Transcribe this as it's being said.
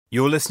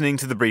You're listening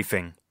to The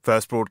Briefing,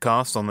 first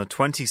broadcast on the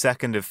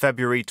 22nd of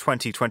February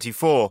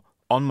 2024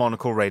 on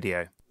Monocle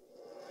Radio.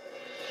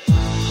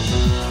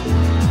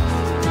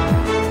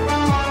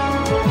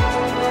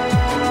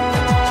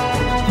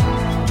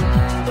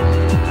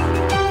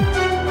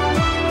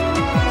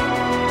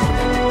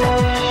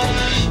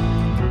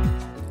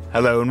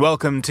 Hello and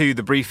welcome to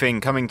The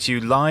Briefing, coming to you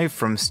live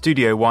from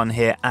Studio One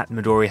here at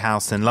Midori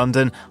House in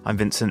London. I'm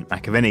Vincent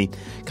McAviney.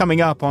 Coming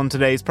up on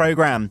today's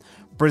programme,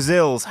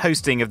 Brazil's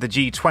hosting of the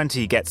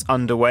G20 gets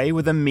underway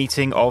with a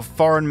meeting of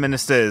foreign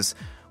ministers.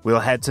 We'll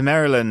head to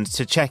Maryland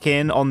to check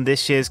in on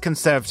this year's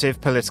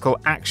Conservative Political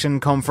Action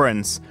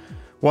Conference.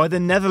 Why the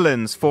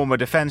Netherlands' former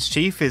defence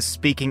chief is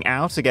speaking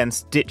out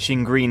against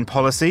ditching green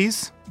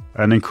policies.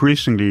 And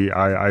increasingly,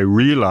 I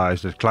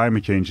realize that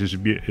climate change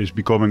is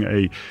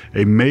becoming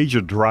a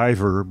major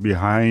driver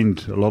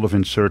behind a lot of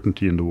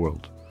uncertainty in the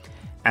world.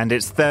 And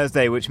it's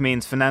Thursday, which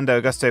means Fernando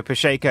Augusto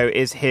Pacheco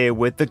is here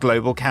with the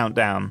Global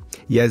Countdown.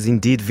 Yes,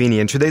 indeed, Vinny.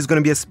 And today's going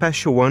to be a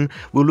special one.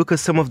 We'll look at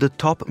some of the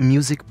top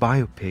music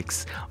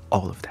biopics.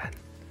 All of that.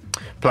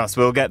 Plus,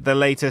 we'll get the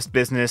latest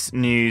business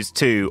news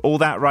too. All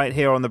that right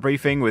here on The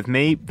Briefing with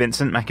me,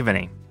 Vincent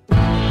McAviney.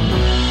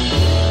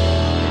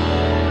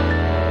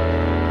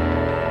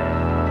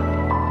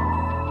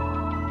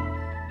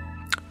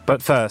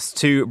 But first,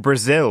 to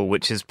Brazil,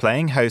 which is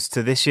playing host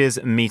to this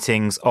year's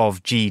meetings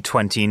of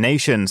G20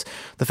 nations,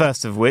 the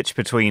first of which,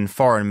 between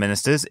foreign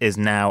ministers, is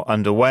now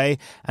underway,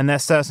 and they're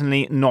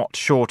certainly not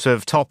short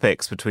of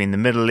topics between the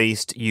Middle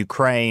East,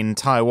 Ukraine,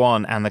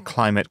 Taiwan and the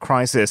climate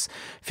crisis.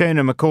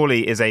 Fiona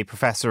Macaulay is a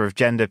professor of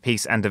gender,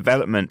 peace and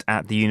development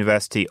at the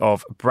University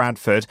of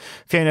Bradford.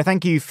 Fiona,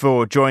 thank you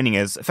for joining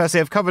us.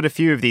 Firstly, I've covered a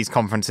few of these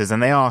conferences,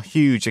 and they are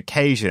huge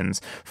occasions.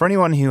 For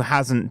anyone who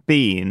hasn't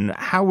been,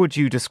 how would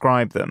you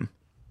describe them?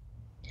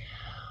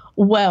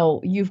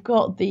 Well, you've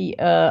got the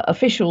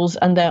officials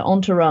and their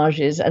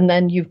entourages, and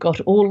then you've got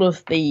all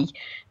of the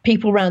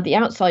people around the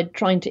outside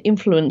trying to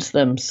influence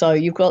them. So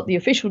you've got the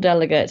official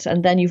delegates,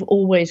 and then you've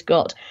always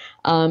got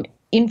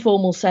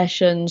informal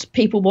sessions,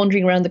 people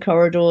wandering around the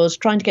corridors,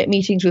 trying to get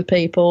meetings with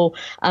people.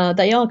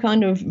 They are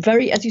kind of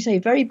very, as you say,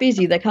 very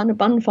busy. They're kind of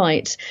bun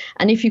fights.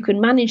 And if you can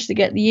manage to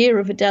get the ear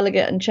of a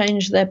delegate and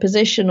change their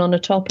position on a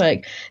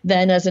topic,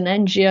 then as an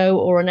NGO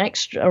or an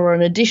extra or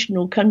an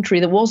additional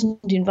country that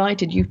wasn't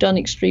invited, you've done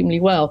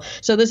extremely well.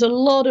 So there's a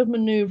lot of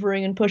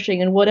manoeuvring and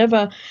pushing, and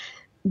whatever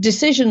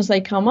decisions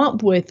they come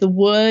up with, the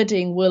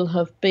wording will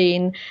have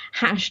been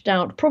hashed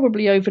out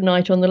probably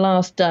overnight on the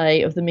last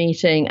day of the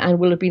meeting and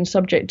will have been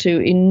subject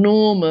to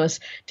enormous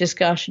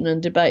discussion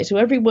and debate. So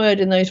every word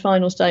in those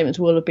final statements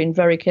will have been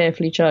very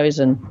carefully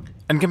chosen.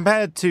 And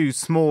compared to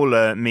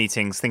smaller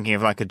meetings, thinking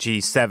of like a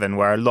G7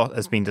 where a lot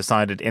has been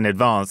decided in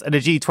advance, at a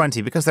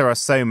G20, because there are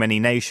so many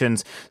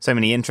nations, so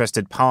many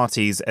interested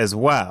parties as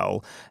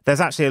well,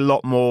 there's actually a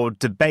lot more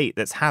debate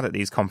that's had at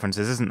these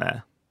conferences, isn't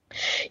there?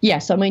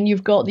 Yes, I mean,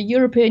 you've got the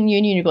European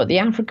Union, you've got the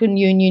African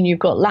Union, you've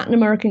got Latin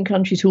American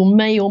countries who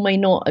may or may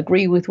not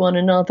agree with one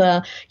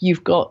another.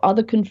 You've got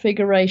other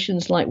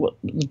configurations like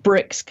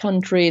BRICS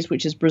countries,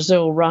 which is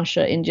Brazil,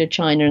 Russia, India,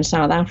 China and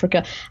South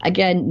Africa.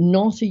 Again,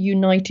 not a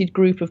united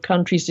group of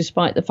countries,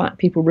 despite the fact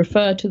people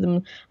refer to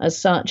them as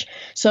such.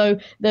 So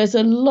there's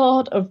a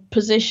lot of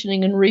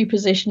positioning and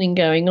repositioning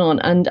going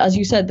on. And as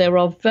you said, there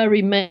are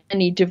very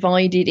many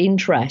divided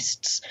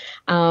interests.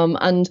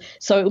 And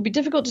so it will be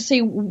difficult to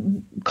see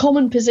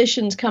common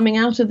positions coming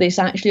out of this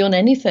actually on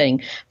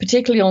anything,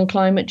 particularly on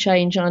climate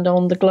change and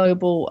on the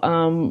global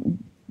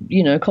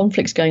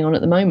conflicts going on at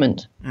the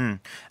moment.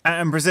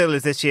 And Brazil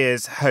is this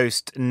year's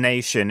host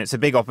nation. It's a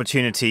big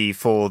opportunity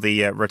for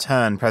the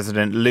return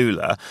President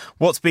Lula.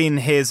 What's been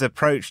his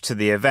approach to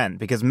the event?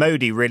 Because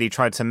Modi really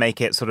tried to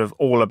make it sort of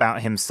all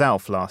about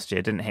himself last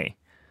year, didn't he?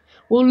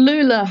 Well,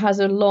 Lula has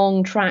a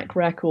long track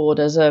record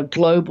as a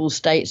global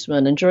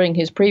statesman, and during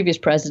his previous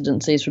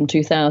presidencies from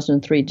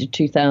 2003 to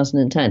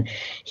 2010,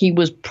 he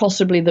was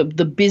possibly the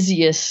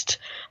busiest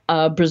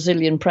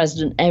Brazilian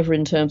president ever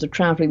in terms of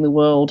traveling the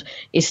world,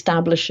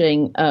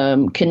 establishing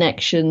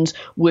connections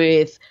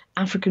with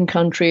African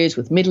countries,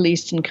 with Middle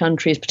Eastern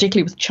countries,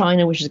 particularly with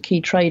China, which is a key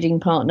trading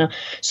partner.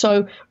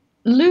 So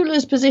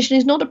Lula's position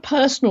is not a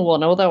personal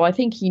one, although I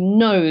think he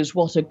knows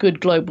what a good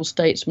global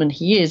statesman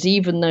he is,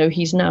 even though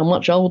he's now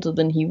much older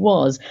than he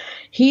was.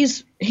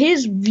 His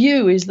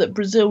view is that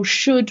Brazil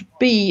should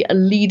be a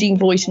leading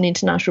voice in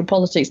international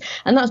politics.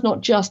 And that's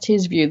not just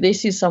his view.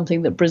 This is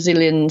something that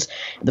Brazilians,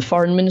 the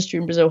foreign ministry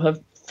in Brazil, have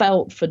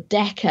felt for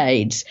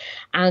decades,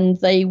 and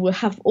they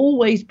have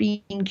always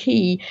been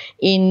key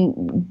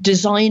in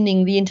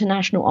designing the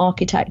international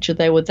architecture.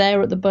 They were there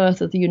at the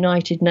birth of the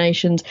United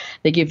Nations.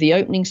 They give the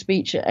opening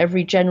speech at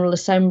every General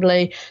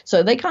Assembly.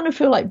 So they kind of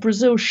feel like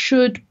Brazil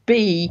should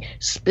be,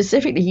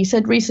 specifically, he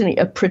said recently,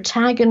 a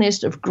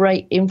protagonist of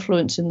great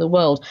influence in the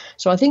world.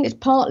 So I think it's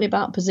partly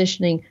about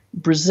positioning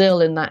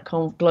Brazil in that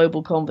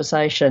global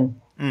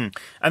conversation.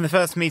 And the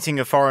first meeting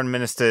of foreign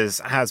ministers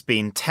has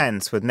been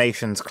tense, with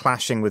nations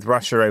clashing with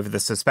Russia over the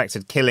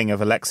suspected killing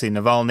of Alexei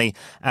Navalny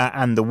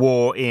and the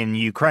war in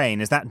Ukraine.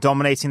 Is that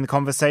dominating the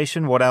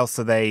conversation? What else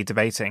are they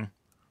debating?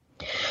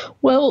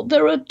 Well,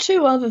 there are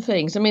two other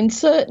things. I mean,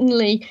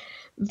 certainly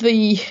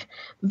the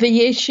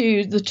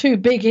issue, the two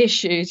big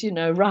issues,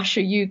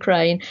 Russia,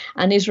 Ukraine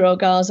and Israel,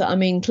 Gaza. I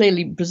mean,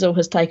 clearly Brazil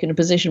has taken a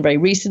position very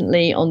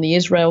recently on the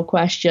Israel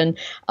question,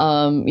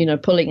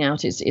 pulling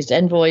out its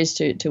envoys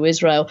to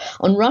Israel.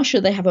 On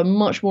Russia, they have a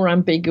much more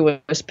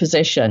ambiguous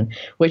position,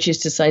 which is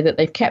to say that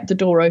they've kept the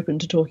door open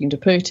to talking to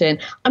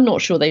Putin. I'm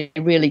not sure they're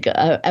really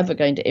ever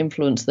going to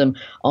influence them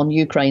on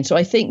Ukraine. So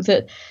I think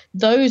that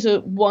those are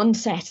one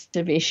set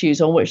of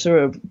issues on which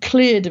there are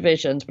clear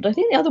divisions. But I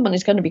think the other one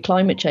is going to be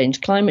climate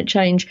change. Climate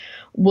change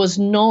was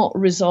not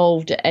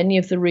resolved at any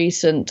of the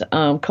recent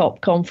COP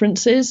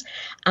conferences.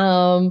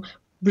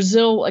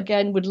 Brazil,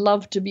 again, would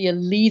love to be a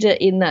leader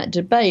in that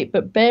debate,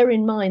 but bear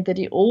in mind that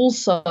it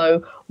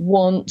also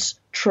wants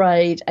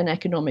trade and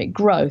economic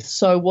growth.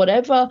 So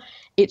whatever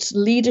its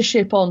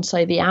leadership on,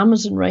 say, the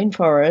Amazon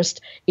rainforest,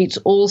 it's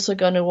also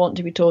going to want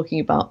to be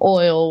talking about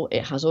oil.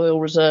 It has oil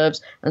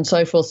reserves and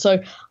so forth.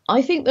 So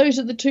I think those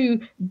are the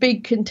two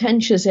big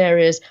contentious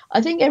areas.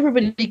 I think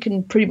everybody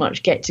can pretty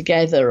much get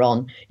together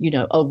on,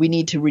 we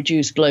need to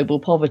reduce global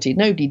poverty.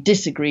 Nobody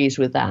disagrees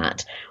with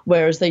that,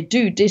 whereas they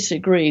do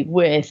disagree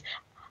with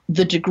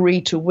the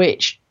degree to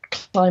which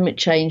climate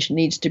change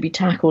needs to be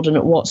tackled and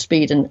at what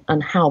speed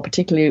and how,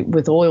 particularly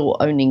with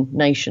oil-owning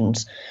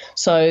nations.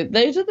 So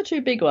those are the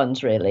two big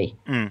ones, really.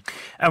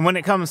 And when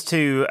it comes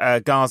to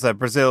Gaza,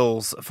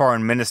 Brazil's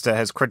foreign minister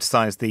has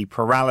criticised the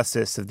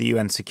paralysis of the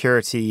UN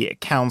Security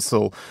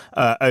Council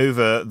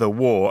over the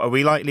war. Are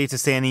we likely to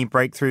see any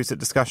breakthroughs at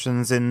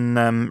discussions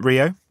in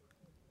Rio?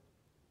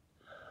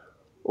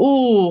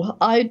 Oh,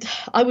 I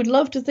would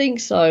love to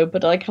think so,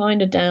 but I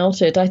kind of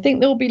doubt it. I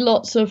think there will be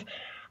lots of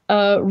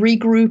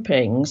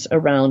regroupings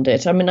around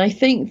it. I mean, I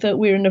think that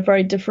we're in a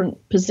very different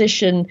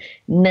position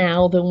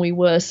now than we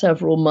were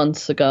several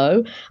months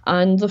ago.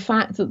 And the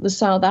fact that the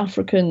South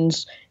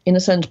Africans, in a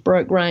sense,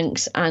 broke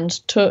ranks and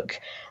took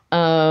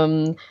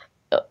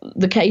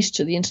the case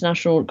to the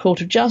International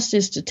Court of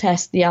Justice to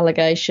test the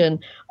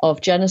allegation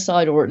of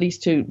genocide, or at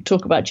least to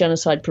talk about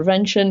genocide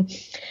prevention.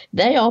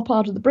 They are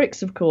part of the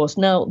BRICS, of course.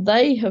 Now,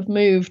 they have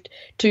moved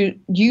to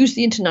use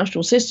the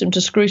international system to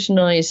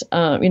scrutinize,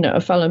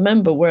 a fellow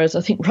member, whereas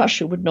I think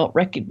Russia would not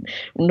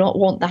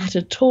want that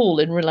at all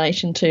in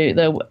relation to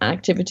their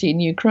activity in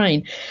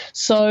Ukraine.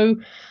 So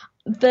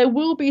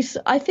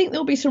I think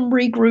there'll be some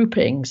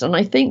regroupings, and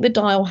I think the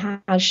dial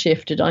has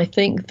shifted. I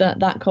think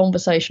that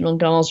conversation on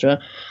Gaza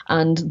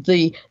and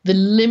the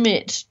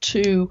limit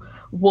to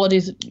what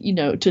is,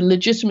 to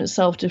legitimate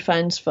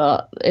self-defense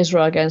for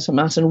Israel against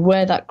Hamas, and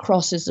where that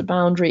crosses the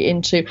boundary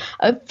into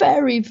a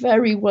very,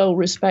 very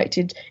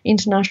well-respected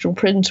international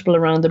principle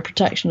around the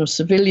protection of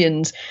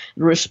civilians,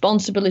 the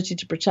responsibility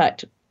to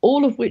protect,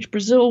 all of which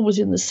Brazil was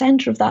in the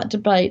center of that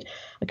debate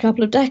a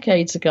couple of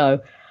decades ago.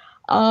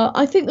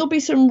 I think there'll be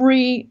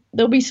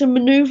some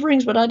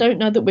maneuverings, but I don't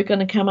know that we're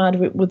going to come out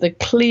of it with a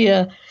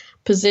clear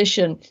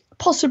position.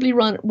 Possibly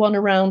one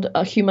around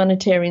a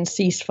humanitarian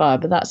ceasefire,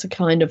 but that's a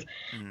kind of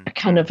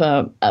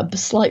a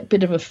slight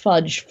bit of a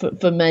fudge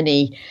for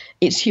many.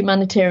 It's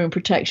humanitarian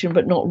protection,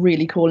 but not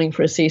really calling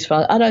for a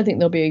ceasefire. I don't think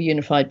there'll be a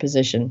unified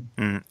position.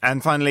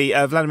 And finally,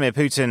 Vladimir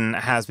Putin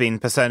has been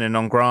persona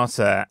non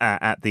grata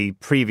at the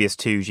previous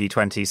two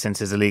G20 since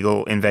his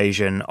illegal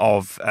invasion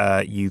of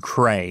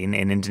Ukraine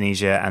in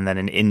Indonesia and then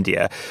in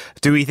India.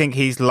 Do we think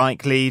he's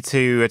likely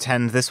to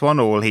attend this one,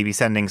 or will he be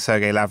sending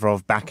Sergei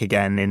Lavrov back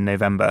again in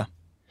November?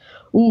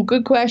 Oh,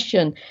 good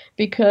question,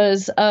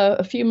 because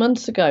a few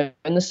months ago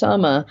in the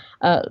summer,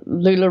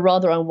 Lula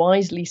rather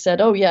unwisely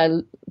said, oh, yeah,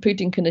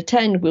 Putin can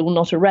attend, we will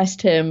not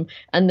arrest him.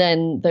 And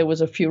then there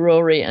was a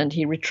furore and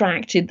he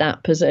retracted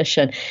that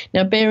position.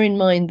 Now, bear in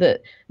mind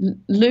that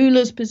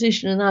Lula's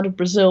position and that of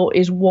Brazil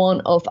is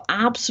one of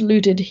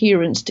absolute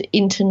adherence to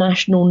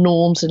international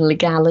norms and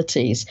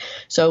legalities.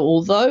 So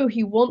although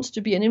he wants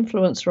to be an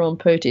influencer on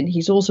Putin,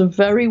 he's also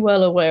very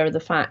well aware of the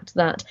fact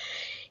that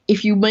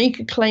if you make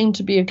a claim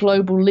to be a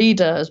global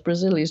leader, as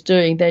Brazil is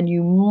doing, then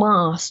you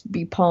must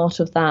be part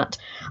of that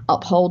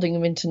upholding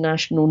of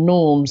international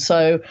norms.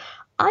 So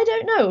I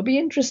don't know. It'll be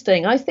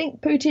interesting. I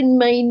think Putin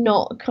may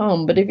not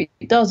come, but if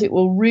it does, it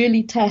will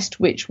really test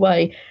which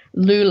way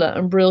Lula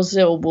and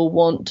Brazil will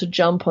want to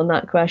jump on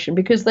that question,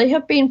 because they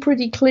have been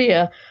pretty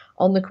clear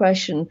on the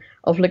question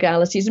of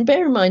legalities. And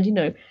bear in mind,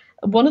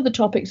 one of the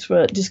topics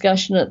for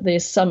discussion at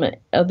this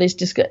summit,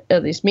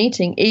 this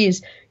meeting,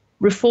 is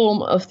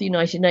reform of the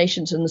United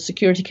Nations and the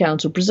Security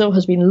Council. Brazil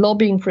has been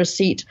lobbying for a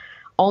seat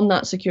on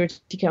that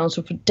Security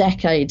Council for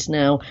decades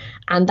now,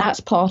 and that's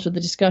part of the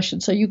discussion.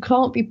 So you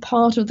can't be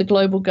part of the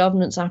global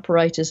governance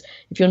apparatus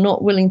if you're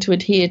not willing to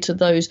adhere to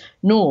those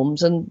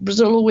norms, and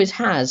Brazil always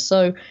has.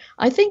 So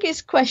I think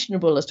it's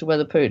questionable as to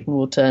whether Putin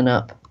will turn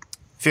up.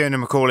 Fiona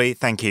McCauley,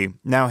 thank you.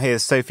 Now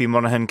here's Sophie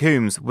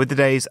Monaghan-Coombs with the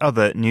day's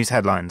other news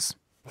headlines.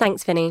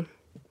 Thanks, Vinny.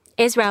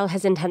 Israel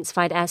has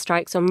intensified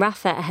airstrikes on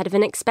Rafah ahead of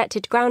an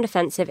expected ground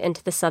offensive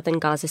into the southern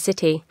Gaza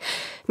city.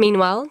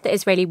 Meanwhile, the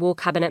Israeli War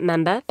Cabinet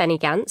member, Benny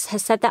Gantz,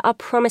 has said there are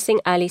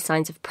promising early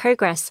signs of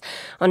progress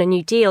on a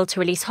new deal to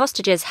release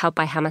hostages held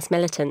by Hamas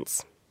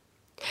militants.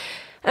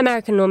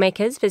 American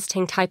lawmakers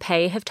visiting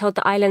Taipei have told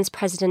the island's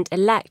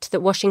president-elect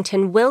that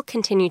Washington will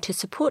continue to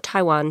support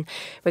Taiwan,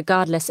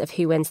 regardless of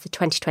who wins the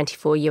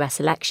 2024 US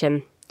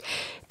election.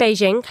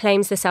 Beijing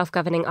claims the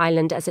self-governing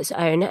island as its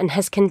own and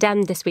has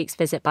condemned this week's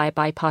visit by a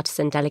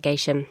bipartisan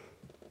delegation.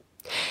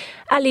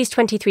 At least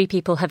 23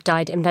 people have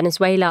died in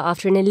Venezuela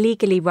after an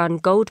illegally run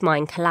gold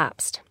mine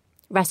collapsed.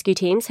 Rescue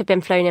teams have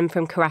been flown in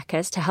from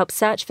Caracas to help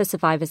search for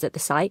survivors at the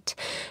site,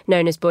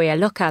 known as Boya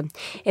Loca,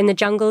 in the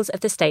jungles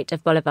of the state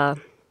of Bolivar.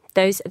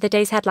 Those are the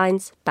day's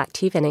headlines. Back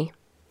to you, Vinny.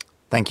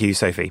 Thank you,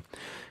 Sophie.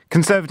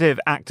 Conservative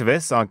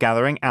activists are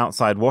gathering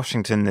outside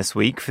Washington this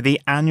week for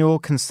the annual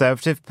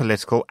Conservative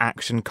Political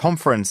Action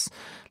Conference.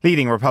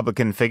 Leading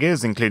Republican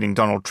figures, including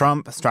Donald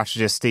Trump,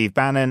 strategist Steve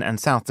Bannon, and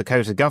South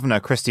Dakota Governor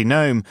Kristi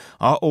Noem,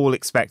 are all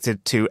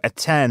expected to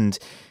attend.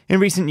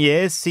 In recent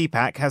years,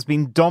 CPAC has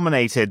been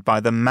dominated by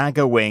the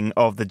MAGA wing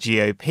of the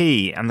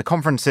GOP, and the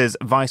conference's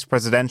vice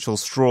presidential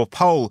straw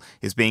poll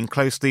is being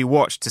closely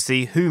watched to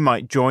see who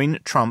might join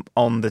Trump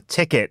on the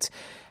ticket.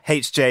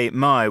 H.J.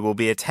 Mai will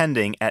be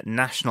attending at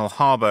National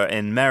Harbor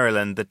in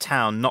Maryland, the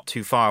town not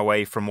too far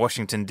away from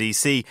Washington,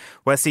 D.C.,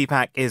 where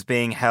CPAC is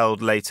being held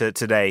later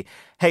today.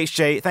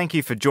 H.J., thank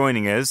you for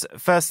joining us.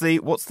 Firstly,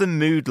 what's the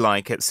mood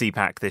like at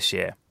CPAC this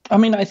year? I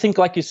mean, I think,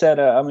 like you said,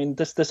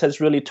 this has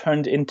really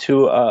turned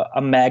into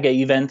a MAGA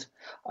event.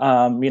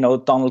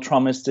 Donald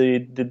Trump is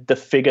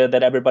the figure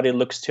that everybody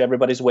looks to.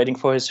 Everybody's waiting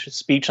for his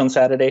speech on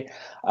Saturday.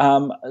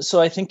 So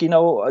I think,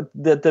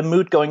 the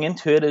mood going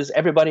into it is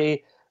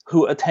everybody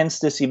who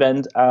attends this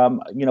event,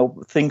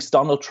 thinks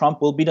Donald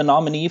Trump will be the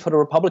nominee for the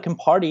Republican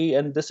Party.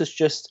 And this is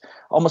just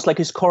almost like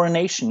his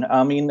coronation.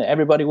 I mean,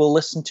 everybody will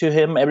listen to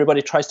him.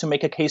 Everybody tries to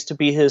make a case to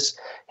be his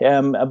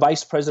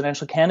vice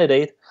presidential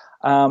candidate.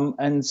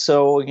 And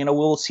so,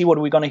 we'll see what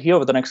we're going to hear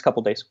over the next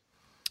couple of days.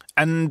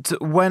 And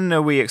when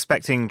are we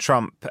expecting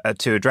Trump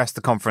to address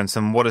the conference,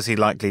 and what is he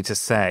likely to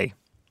say?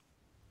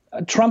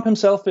 Trump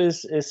himself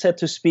is set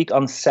to speak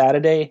on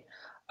Saturday,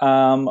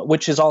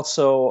 which is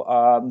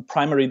also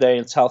primary day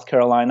in South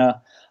Carolina.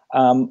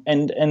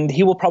 And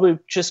he will probably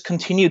just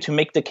continue to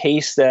make the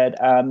case that,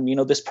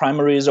 this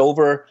primary is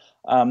over.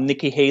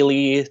 Nikki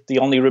Haley, the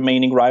only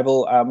remaining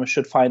rival,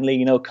 should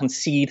finally,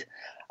 concede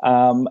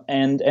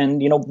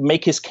and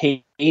make his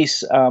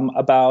case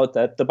about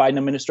that the Biden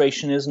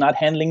administration is not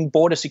handling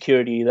border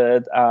security,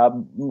 that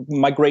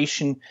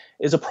migration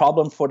is a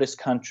problem for this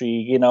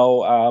country.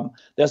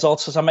 There's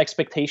also some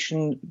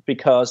expectation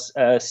because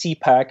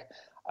CPAC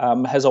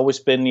has always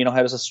been,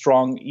 has a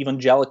strong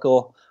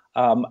evangelical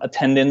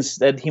attendance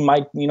that he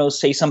might,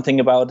 say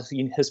something about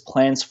his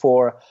plans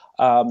for,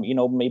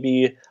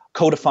 maybe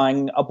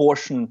codifying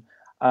abortion.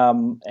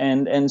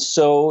 And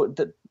so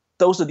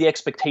those are the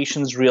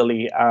expectations,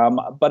 really.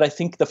 But I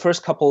think the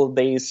first couple of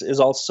days is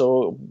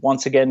also,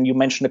 once again, you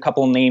mentioned a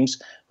couple of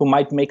names who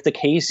might make the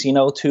case,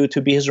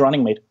 to be his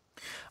running mate.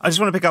 I just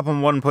want to pick up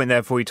on one point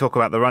there before we talk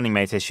about the running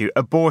mate issue.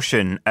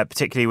 Abortion,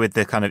 particularly with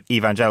the kind of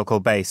evangelical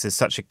base, is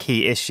such a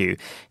key issue.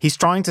 He's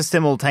trying to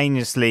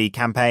simultaneously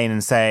campaign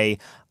and say,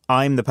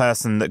 I'm the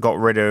person that got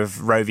rid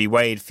of Roe v.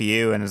 Wade for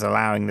you and is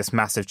allowing this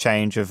massive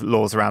change of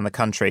laws around the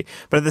country.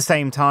 But at the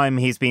same time,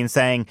 he's been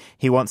saying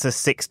he wants a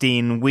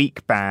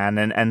 16-week ban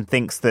and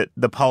thinks that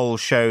the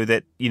polls show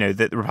that,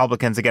 that the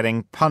Republicans are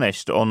getting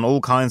punished on all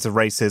kinds of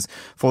races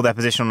for their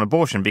position on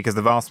abortion because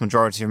the vast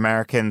majority of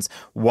Americans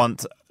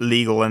want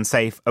legal and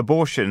safe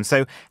abortion.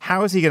 So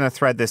how is he going to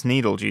thread this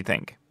needle, do you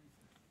think?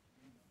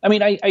 I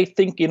mean, I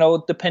think,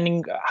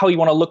 depending how you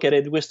want to look at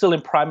it, we're still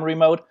in primary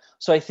mode.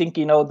 So I think,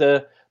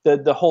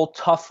 the whole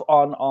tough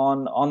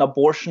on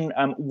abortion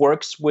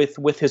works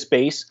with his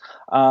base.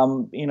 I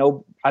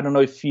don't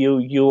know if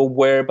you're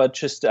aware, but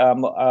just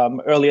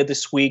earlier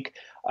this week,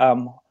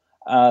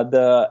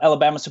 the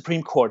Alabama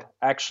Supreme Court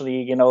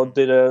actually,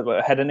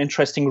 had an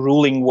interesting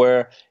ruling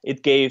where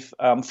it gave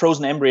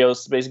frozen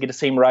embryos basically the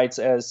same rights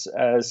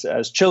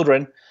as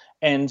children.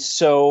 And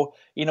so,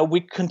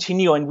 we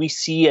continue and we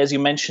see, as you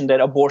mentioned,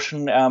 that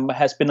abortion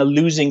has been a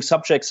losing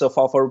subject so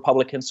far for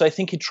Republicans. So I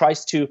think he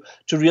tries to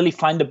really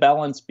find a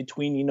balance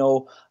between,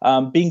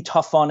 being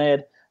tough on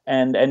it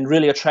and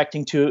really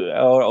attracting to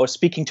or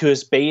speaking to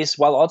his base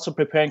while also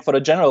preparing for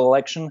the general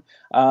election,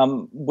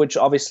 which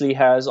obviously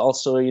has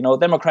also,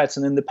 Democrats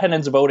and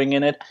independents voting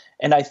in it.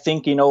 And I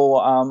think,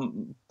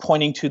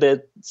 pointing to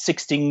the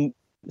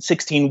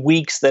 16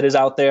 weeks that is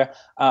out there,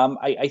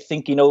 I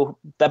think,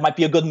 that might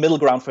be a good middle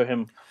ground for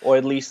him, or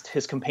at least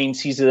his campaign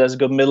sees it as a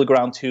good middle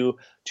ground to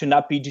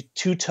not be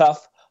too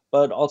tough,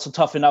 but also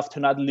tough enough to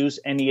not lose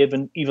any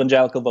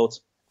evangelical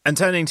votes. And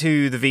turning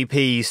to the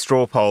VP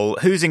straw poll,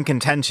 who's in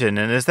contention,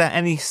 and is there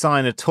any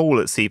sign at all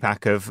at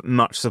CPAC of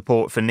much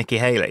support for Nikki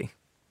Haley?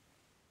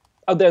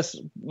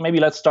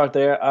 Let's start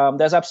there.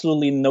 There's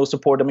absolutely no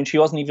support. I mean, she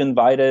wasn't even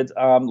invited.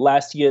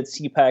 Last year at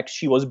CPAC,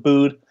 she was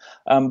booed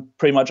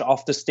pretty much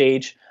off the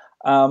stage.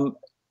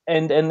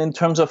 And in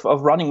terms of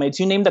running mates,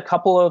 you named a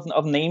couple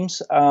of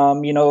names.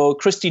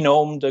 Kristi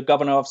Noem, the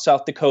governor of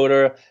South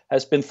Dakota,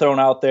 has been thrown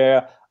out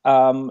there.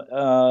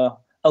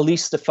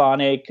 Elise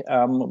Stefanik,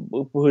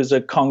 who is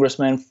a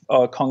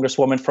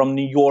congresswoman from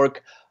New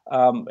York,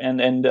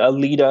 and a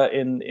leader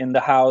in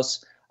the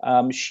House.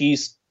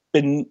 She's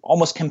been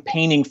almost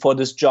campaigning for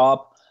this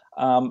job.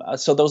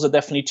 So those are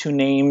definitely two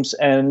names.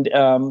 And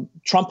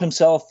Trump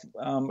himself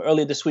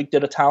earlier this week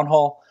did a town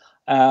hall,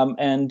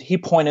 and he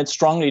pointed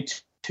strongly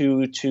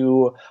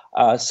to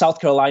South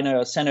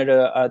Carolina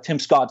Senator Tim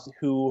Scott,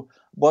 who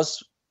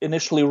was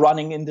initially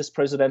running in this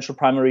presidential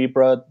primary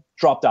but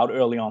dropped out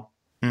early on.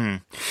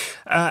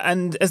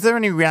 And is there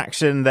any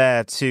reaction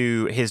there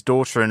to his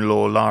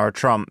daughter-in-law, Lara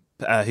Trump,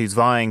 who's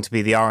vying to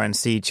be the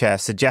RNC chair,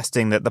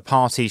 suggesting that the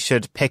party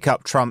should pick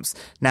up Trump's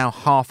now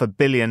 $500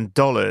 million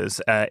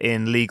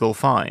in legal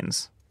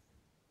fines?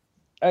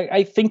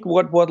 I think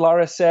what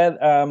Lara said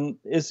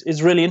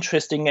is really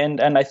interesting,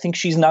 and I think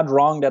she's not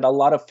wrong that a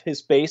lot of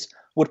his base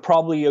would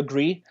probably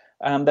agree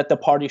that the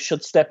party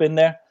should step in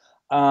there.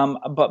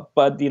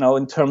 But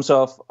in terms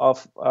of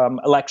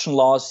election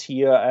laws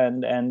here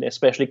and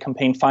especially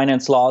campaign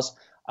finance laws,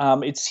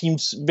 it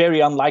seems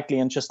very unlikely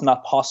and just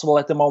not possible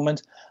at the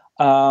moment.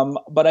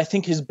 But I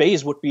think his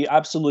base would be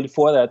absolutely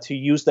for that, to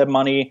use that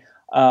money,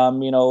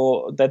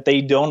 that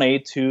they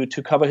donate to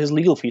cover his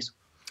legal fees.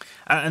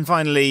 And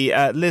finally,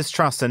 Liz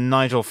Truss and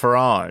Nigel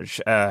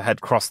Farage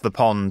had crossed the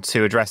pond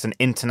to address an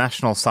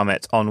international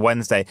summit on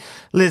Wednesday.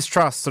 Liz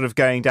Truss sort of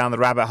going down the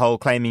rabbit hole,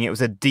 claiming it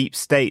was a deep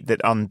state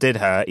that undid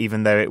her,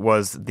 even though it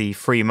was the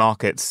free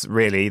markets,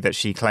 really, that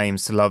she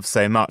claims to love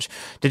so much.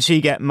 Did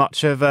she get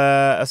much of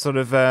a sort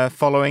of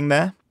following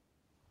there?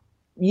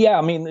 Yeah,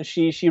 I mean,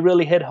 she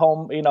really hit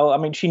home.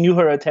 She knew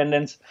her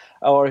attendance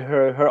or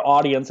her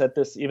audience at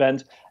this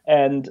event.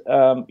 And,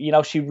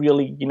 she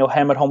really,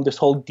 hammered home this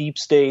whole deep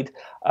state,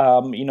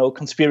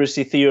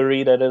 conspiracy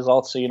theory that is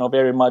also,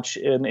 very much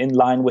in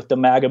line with the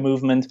MAGA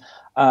movement.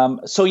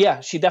 So,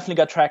 yeah, she definitely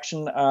got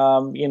traction.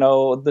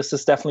 This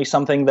is definitely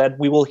something that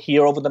we will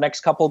hear over the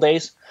next couple of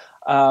days.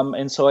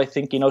 And so I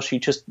think, she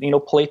just,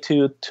 played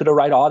to the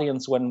right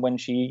audience when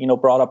she,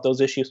 brought up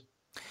those issues.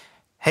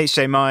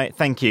 H.J. Mai,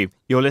 thank you.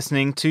 You're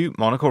listening to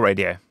Monocle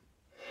Radio.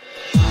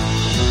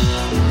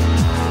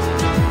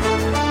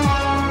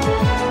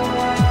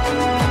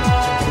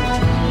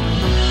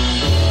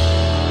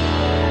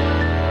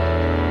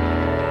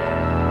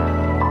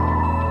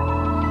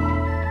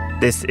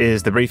 This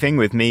is The Briefing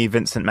with me,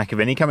 Vincent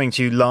McAviney, coming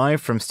to you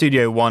live from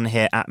Studio 1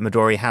 here at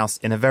Midori House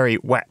in a very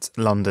wet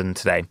London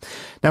today.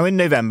 Now, in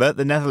November,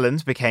 the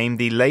Netherlands became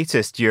the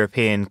latest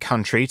European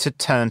country to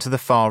turn to the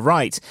far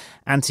right.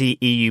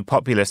 Anti-EU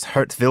populist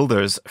Geert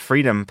Wilders'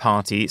 Freedom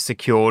Party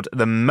secured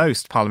the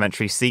most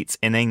parliamentary seats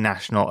in a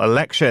national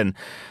election.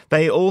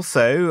 They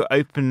also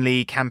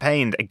openly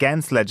campaigned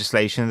against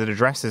legislation that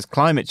addresses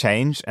climate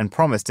change and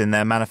promised in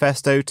their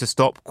manifesto to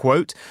stop,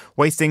 quote,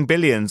 wasting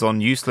billions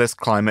on useless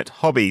climate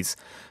hobbies.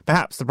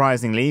 Perhaps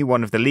surprisingly,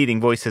 one of the leading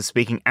voices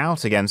speaking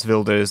out against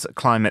Wilders'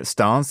 climate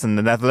stance in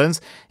the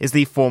Netherlands is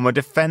the former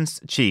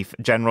Defence Chief,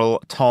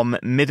 General Tom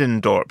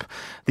Middendorp.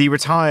 The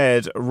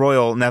retired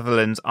Royal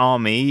Netherlands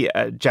Army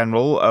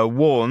General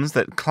warns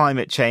that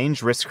climate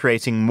change risks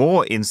creating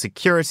more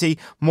insecurity,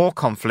 more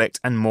conflict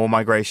and more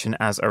migration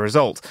as a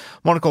result.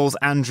 Monocle's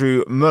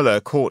Andrew Muller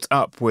caught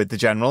up with the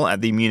General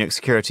at the Munich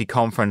Security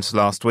Conference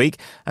last week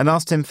and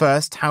asked him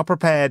first how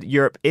prepared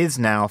Europe is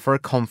now for a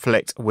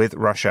conflict with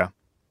Russia.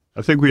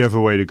 I think we have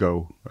a way to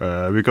go,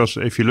 because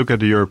if you look at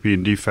the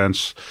European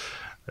defense,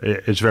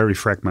 it's very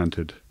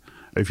fragmented.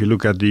 If you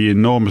look at the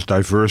enormous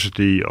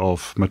diversity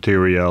of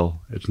material,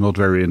 it's not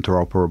very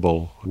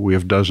interoperable. We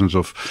have dozens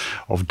of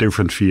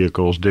different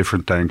vehicles,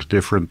 different tanks,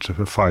 different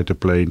fighter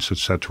planes,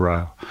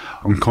 etc.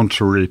 On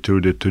contrary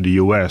to the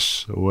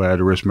US, where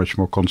there is much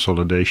more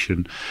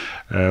consolidation,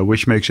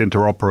 which makes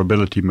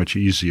interoperability much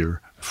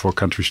easier for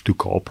countries to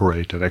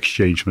cooperate and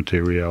exchange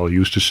material,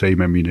 use the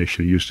same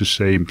ammunition, use the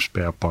same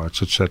spare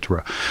parts,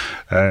 etc.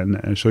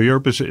 And so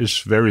Europe is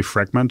very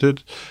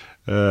fragmented,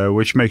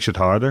 which makes it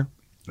harder.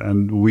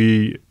 And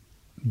we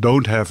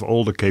don't have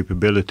all the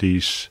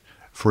capabilities,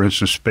 for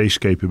instance, space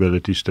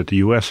capabilities that the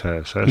US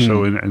has.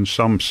 So in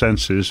some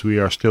senses, we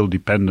are still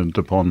dependent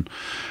upon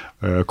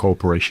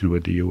cooperation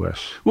with the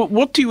US. Well,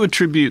 what do you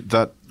attribute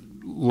that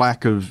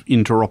lack of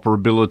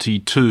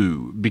interoperability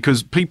to?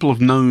 Because people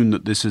have known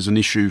that this is an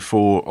issue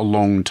for a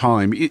long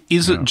time.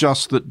 Is it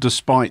just that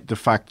despite the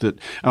fact that,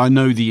 and I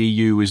know the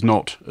EU is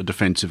not a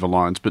defensive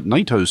alliance, but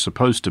NATO is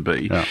supposed to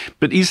be,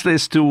 but is there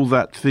still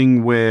that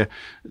thing where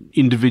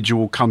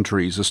individual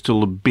countries are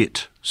still a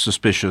bit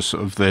suspicious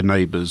of their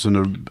neighbours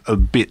and a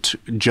bit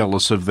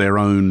jealous of their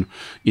own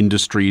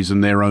industries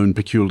and their own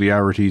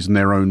peculiarities and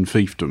their own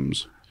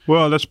fiefdoms?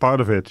 Well, that's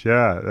part of it,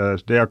 yeah.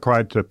 They are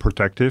quite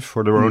protective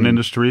for their own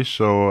industries,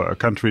 so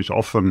countries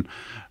often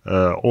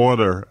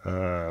order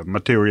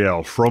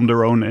material from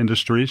their own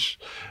industries.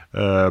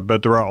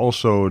 But there are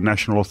also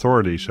national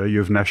authorities. You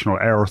have national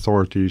air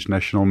authorities,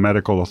 national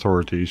medical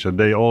authorities, and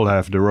they all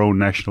have their own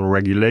national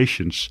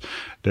regulations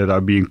that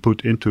are being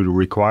put into the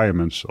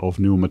requirements of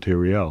new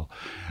material,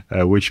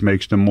 which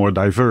makes them more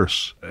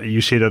diverse.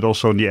 You see that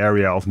also in the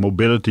area of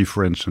mobility,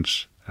 for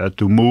instance.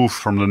 To move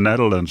from the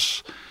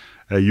Netherlands,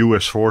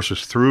 U.S.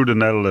 forces through the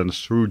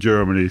Netherlands, through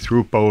Germany,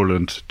 through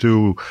Poland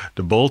to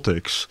the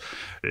Baltics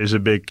is a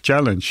big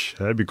challenge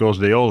because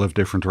they all have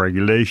different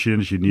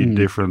regulations. You need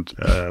different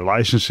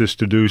licenses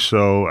to do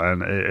so,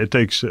 and it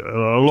takes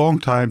a long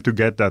time to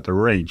get that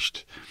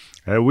arranged.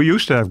 We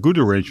used to have good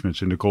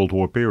arrangements in the Cold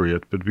War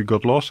period, but we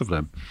got lost of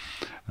them.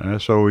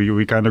 So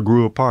we kind of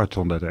grew apart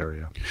on that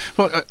area.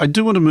 Well, I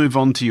do want to move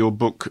on to your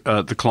book,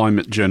 The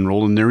Climate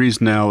General, and there is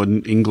now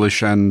an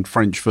English and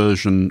French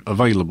version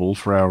available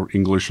for our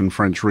English and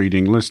French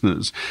reading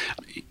listeners.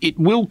 It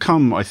will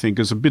come, I think,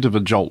 as a bit of a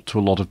jolt to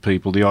a lot of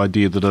people, the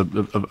idea that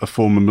a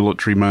former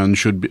military man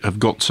should have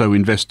got so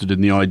invested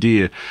in the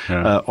idea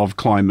of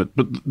climate.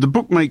 But the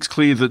book makes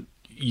clear that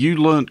you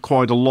learnt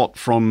quite a lot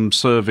from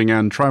serving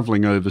and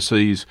travelling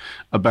overseas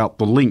about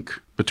the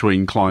link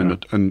between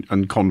climate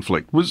and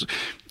conflict.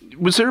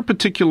 Was there a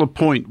particular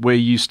point where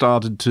you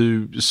started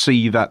to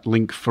see that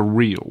link for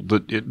real,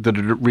 that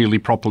it really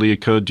properly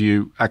occurred to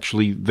you,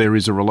 actually, there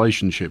is a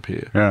relationship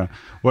here? Yeah.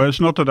 Well,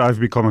 it's not that I've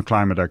become a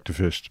climate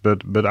activist,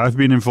 but I've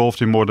been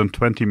involved in more than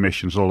 20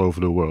 missions all over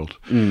the world.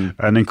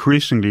 And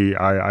increasingly,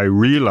 I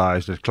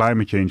realized that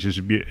climate change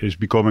is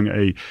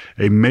becoming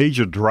a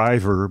major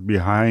driver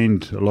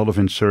behind a lot of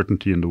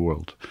uncertainty in the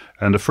world.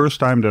 And the first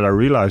time that I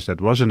realized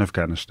that was in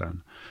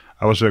Afghanistan.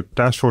 I was a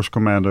task force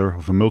commander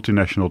of a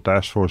multinational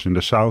task force in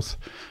the south.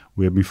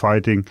 We have been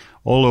fighting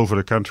all over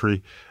the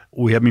country.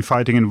 We have been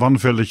fighting in one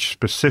village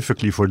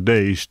specifically for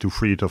days to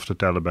free it of the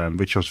Taliban,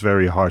 which was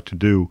very hard to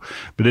do.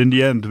 But in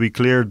the end, we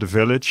cleared the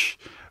village,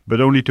 but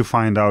only to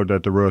find out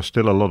that there were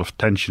still a lot of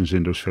tensions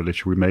in those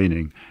villages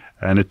remaining.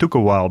 And it took a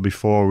while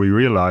before we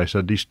realized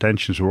that these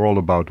tensions were all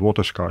about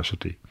water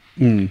scarcity.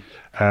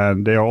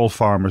 And they are all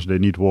farmers, they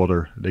need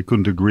water. They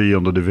couldn't agree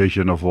on the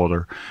division of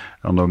water,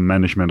 on the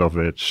management of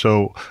it.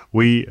 So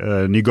we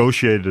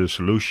negotiated a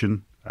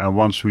solution, and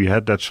once we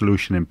had that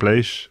solution in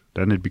place,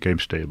 then it became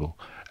stable.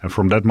 And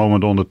from that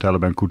moment on, the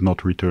Taliban could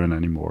not return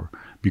anymore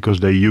because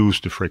they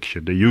used the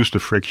friction. They used the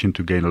friction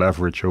to gain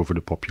leverage over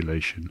the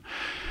population.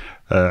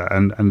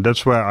 And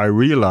that's where I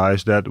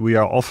realized that we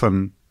are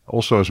often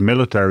also as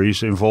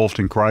militaries involved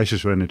in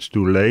crisis when it's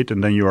too late,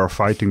 and then you are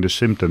fighting the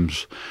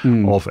symptoms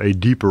of a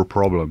deeper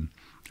problem.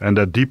 And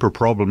that deeper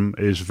problem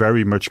is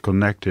very much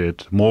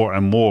connected more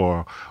and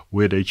more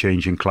with a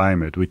changing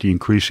climate, with the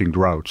increasing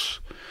droughts.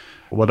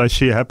 What I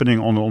see happening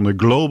on a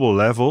global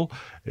level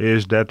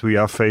is that we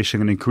are facing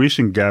an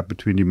increasing gap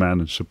between demand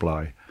and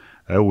supply.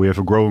 We have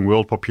a growing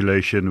world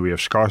population, we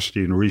have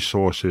scarcity in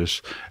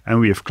resources, and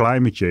we have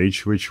climate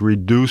change, which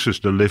reduces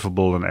the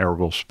livable and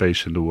arable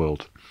space in the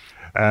world.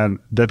 And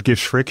that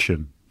gives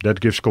friction.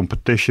 That gives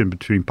competition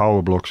between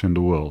power blocks in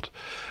the world.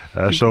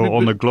 So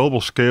on a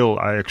global scale,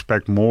 I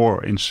expect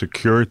more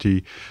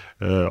insecurity,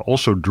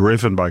 also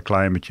driven by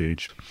climate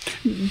change.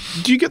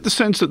 Do you get the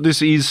sense that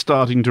this is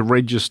starting to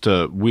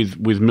register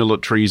with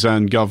militaries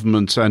and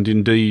governments and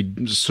indeed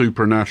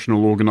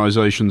supranational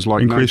organizations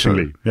like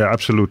Increasingly, NATO? Yeah,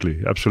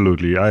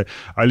 absolutely.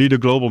 I lead a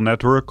global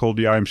network called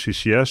the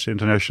IMCCS,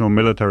 International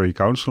Military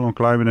Council on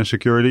Climate and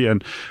Security,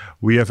 and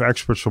we have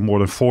experts from more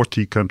than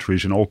 40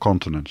 countries in all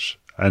continents.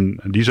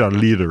 And these are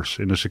leaders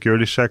in the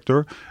security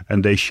sector,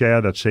 and they share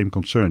that same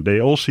concern.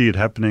 They all see it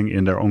happening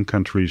in their own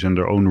countries, in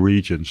their own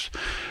regions.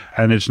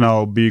 And it's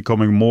now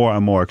becoming more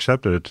and more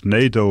accepted.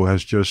 NATO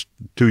has just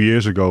 2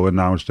 years ago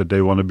announced that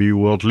they want to be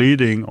world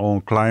leading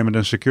on climate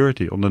and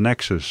security, on the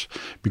nexus,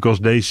 because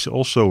they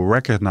also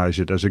recognize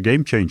it as a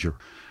game changer.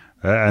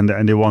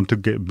 And they want to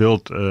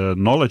build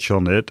knowledge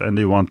on it, and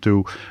they want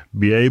to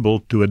be able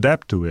to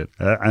adapt to it.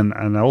 And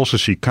I also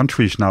see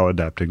countries now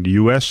adapting. The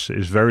US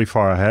is very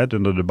far ahead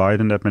under the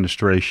Biden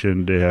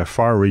administration. They have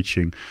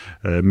far-reaching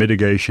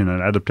mitigation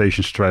and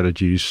adaptation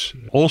strategies,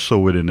 also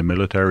within the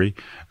military,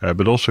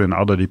 but also in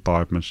other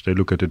departments. They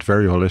look at it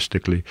very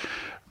holistically.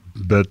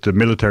 But the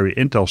military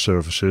intel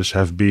services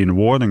have been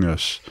warning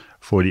us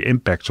for the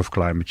impacts of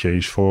climate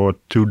change for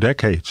 2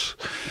 decades.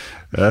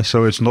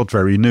 So it's not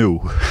very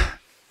new.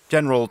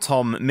 General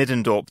Tom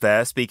Middendorp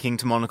there, speaking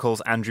to Monocle's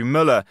Andrew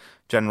Muller.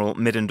 General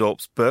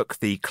Middendorp's book,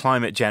 The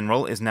Climate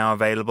General, is now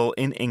available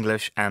in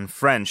English and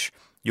French.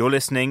 You're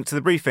listening to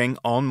The Briefing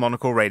on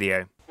Monocle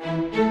Radio.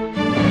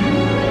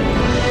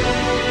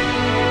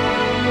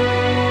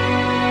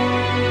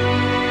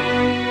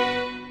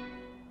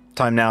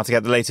 Time now to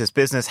get the latest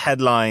business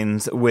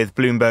headlines with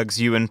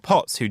Bloomberg's Ewan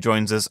Potts, who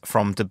joins us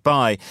from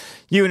Dubai.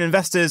 Ewan,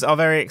 investors are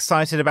very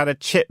excited about a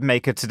chip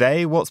maker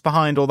today. What's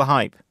behind all the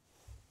hype?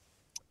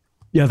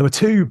 Yeah, there were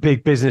two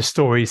big business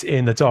stories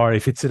in the diary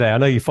for today. I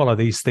know you follow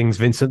these things,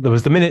 Vincent. There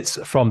was the minutes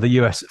from the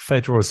US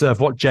Federal Reserve.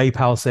 What Jay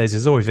Powell says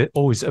is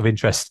always of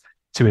interest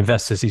to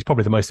investors. He's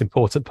probably the most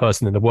important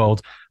person in the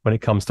world when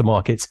it comes to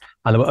markets.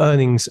 And there were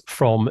earnings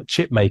from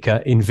chip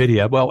maker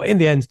Nvidia. Well, in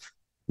the end,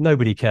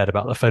 nobody cared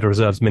about the Federal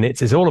Reserve's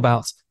minutes. It's all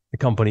about a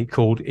company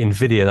called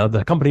Nvidia. Now,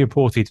 the company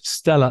reported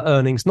stellar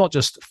earnings, not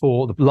just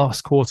for the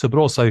last quarter, but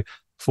also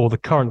for the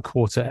current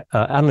quarter.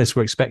 Analysts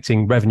were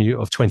expecting revenue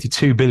of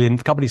 $22 billion.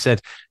 The company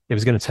said it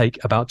was going to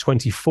take about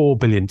 $24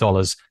 billion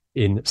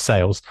in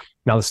sales.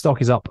 Now, the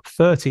stock is up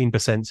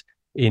 13%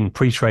 in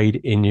pre-trade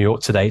in New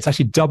York today. It's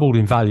actually doubled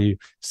in value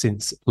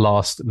since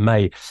last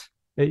May.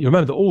 You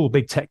remember that all the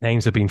big tech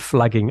names have been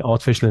flagging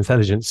artificial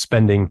intelligence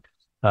spending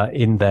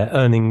in their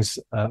earnings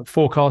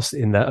forecasts,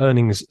 in their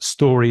earnings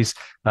stories,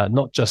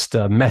 not just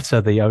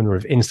Meta, the owner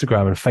of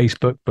Instagram and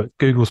Facebook, but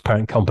Google's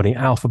parent company,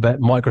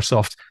 Alphabet,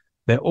 Microsoft.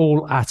 They're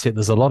all at it.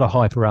 There's a lot of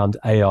hype around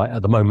AI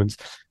at the moment.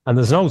 And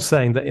there's an old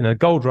saying that in a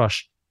gold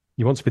rush,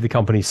 you want to be the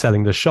company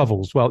selling the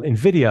shovels. Well,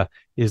 Nvidia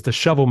is the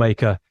shovel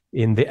maker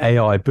in the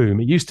AI boom.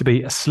 It used to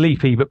be a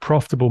sleepy but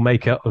profitable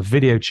maker of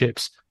video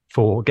chips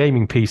for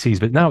gaming PCs,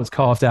 but now it's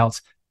carved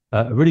out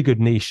a really good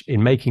niche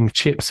in making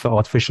chips for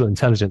artificial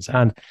intelligence,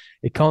 and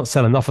it can't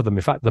sell enough of them.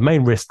 In fact, the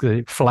main risk that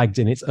it flagged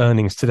in its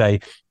earnings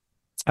today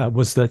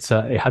was that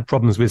it had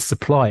problems with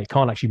supply. It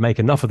can't actually make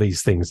enough of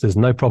these things. There's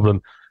no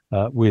problem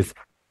with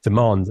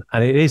demand,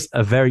 and it is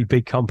a very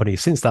big company.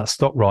 Since that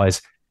stock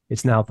rise,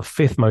 it's now the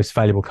fifth most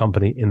valuable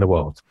company in the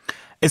world.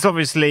 It's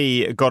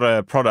obviously got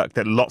a product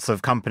that lots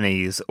of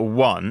companies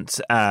want.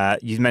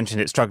 You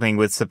mentioned it's struggling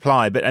with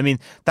supply, but I mean,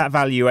 that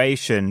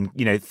valuation,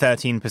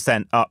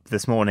 13% up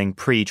this morning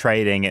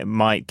pre-trading, it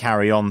might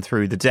carry on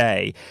through the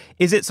day.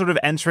 Is it sort of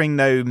entering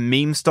no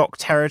meme stock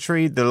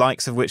territory, the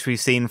likes of which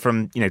we've seen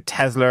from,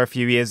 Tesla a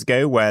few years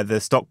ago, where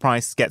the stock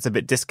price gets a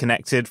bit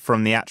disconnected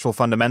from the actual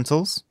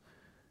fundamentals?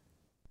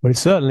 Well, it's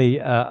certainly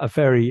a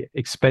very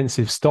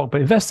expensive stock,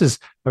 but investors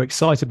are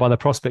excited by the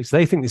prospects.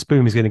 They think this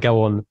boom is going to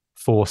go on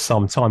for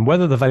some time.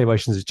 Whether the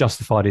valuations are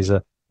justified is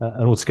an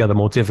altogether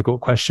more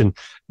difficult question.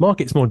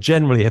 Markets more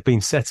generally have been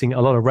setting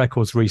a lot of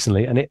records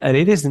recently, and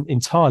it isn't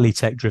entirely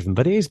tech-driven,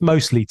 but it is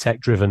mostly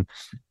tech-driven.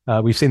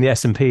 We've seen the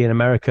S&P in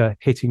America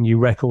hitting new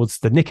records.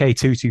 The Nikkei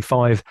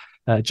 225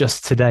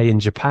 just today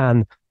in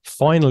Japan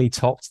finally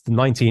topped the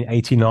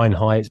 1989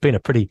 high. It's been a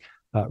pretty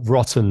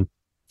rotten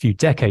few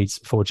decades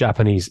for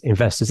Japanese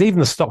investors. Even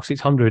the Stoxx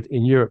 600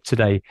 in Europe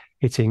today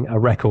hitting a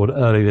record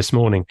early this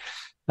morning.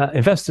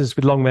 Investors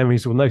with long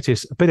memories will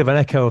notice a bit of an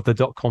echo of the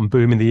dot-com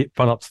boom in the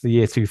run-up to the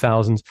year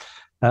 2000.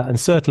 And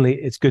certainly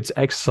it's good to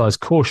exercise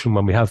caution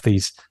when we have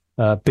these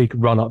big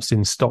run-ups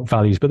in stock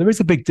values. But there is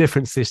a big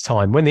difference this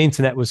time. When the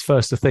internet was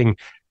first a thing,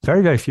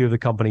 very, very few of the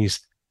companies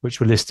which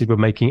were listed were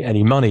making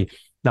any money.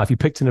 Now, if you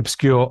picked an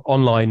obscure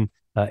online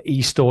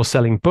e-store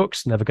selling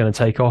books, never going to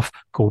take off,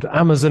 called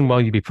Amazon, well,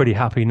 you'd be pretty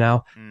happy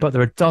now. But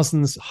there are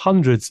dozens,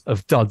 hundreds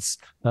of duds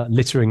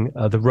littering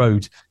the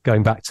road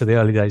going back to the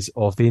early days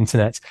of the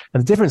internet.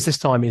 And the difference this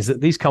time is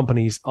that these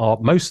companies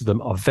most of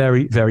them are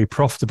very, very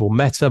profitable.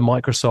 Meta,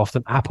 Microsoft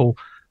and Apple,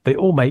 they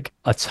all make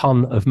a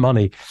ton of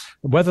money.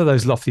 Whether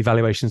those lofty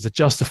valuations are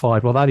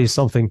justified, well, that is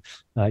something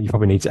you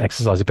probably need to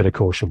exercise a bit of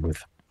caution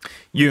with.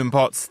 Ewan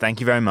Potts, thank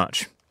you very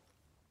much.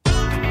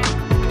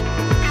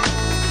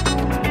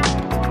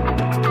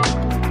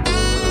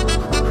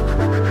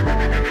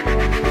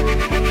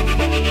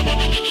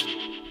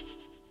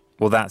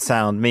 Well, that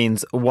sound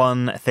means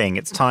one thing.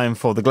 It's time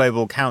for the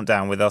Global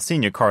Countdown with our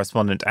senior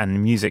correspondent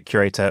and music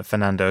curator,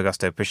 Fernando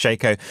Augusto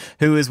Pacheco,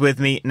 who is with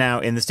me now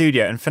in the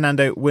studio. And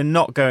Fernando, we're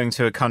not going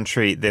to a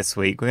country this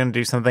week. We're going to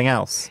do something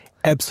else.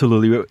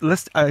 Absolutely.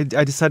 I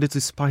decided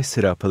to spice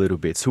it up a little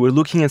bit. So we're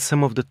looking at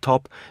some of the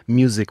top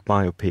music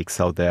biopics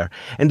out there.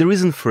 And the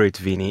reason for it,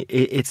 Vinny,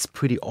 it's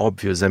pretty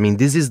obvious. I mean,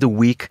 this is the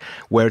week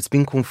where it's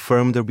been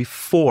confirmed there'll be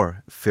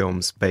 4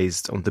 films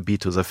based on the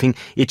Beatles. I think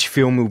each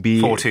film will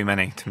be... 4 too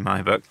many, to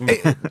my book.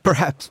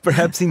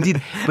 Perhaps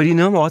indeed. But you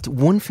know what?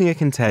 One thing I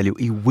can tell you,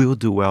 it will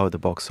do well at the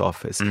box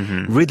office.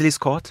 Mm-hmm. Ridley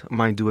Scott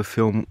might do a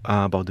film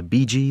about the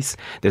Bee Gees.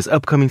 There's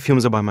upcoming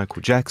films about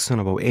Michael Jackson,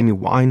 about Amy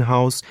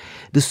Winehouse.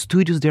 The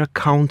studios, they're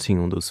counting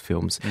on those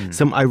films.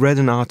 I read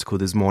an article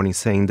this morning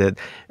saying that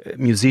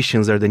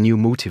musicians are the new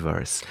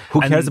multiverse. Who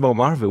cares about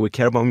Marvel? We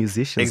care about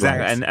musicians.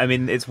 Exactly. And I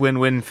mean, it's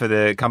win-win for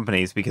the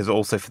companies, because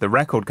also for the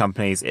record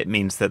companies, it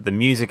means that the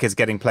music is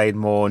getting played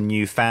more,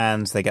 new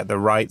fans, they get the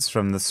rights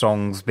from the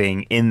songs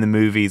being in the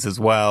movies as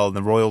well,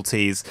 the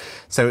royalties.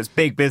 So it's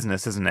big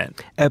business, isn't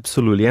it?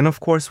 Absolutely. And of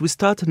course, we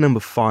start at number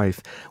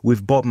 5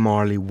 with Bob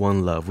Marley,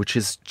 One Love, which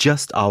is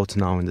just out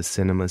now in the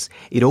cinemas.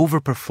 It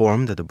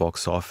overperformed at the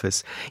box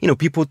office.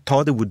 People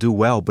thought it would do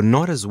well, but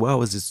not as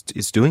well as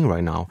it's doing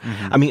right now.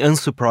 Mm-hmm. I mean,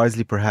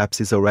 unsurprisingly,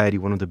 perhaps it's already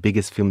one of the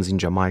biggest films in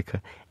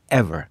Jamaica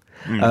ever.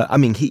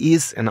 He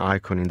is an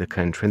icon in the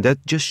country, and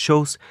that just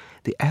shows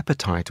the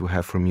appetite we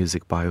have for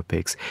music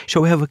biopics.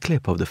 Shall we have a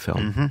clip of the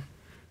film?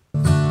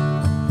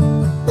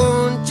 Mm-hmm.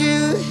 Won't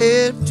you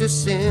help to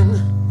sing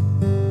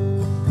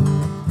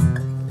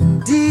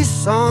these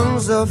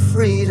songs of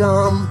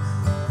freedom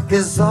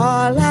is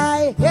all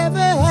I ever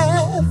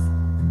have.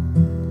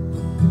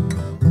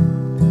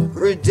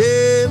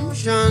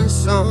 Redemption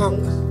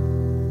songs.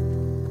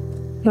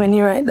 When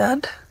you write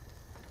that?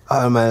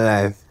 All my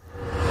life.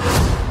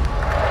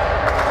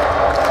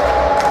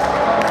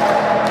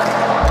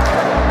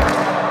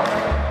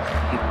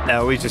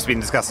 Now, we've just been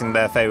discussing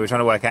there, Faye, we're trying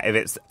to work out if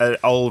it's an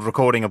old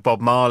recording of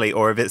Bob Marley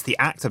or if it's the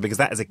actor, because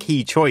that is a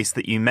key choice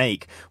that you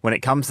make when it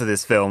comes to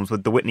this film.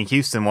 With the Whitney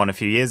Houston one a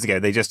few years ago,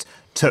 they just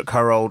took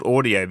her old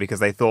audio because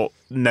they thought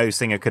no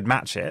singer could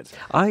match it.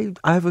 I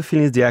have a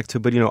feeling it's the actor,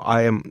 but,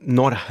 I am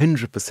not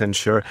 100%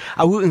 sure.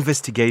 I will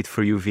investigate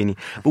for you, Vinny.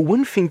 But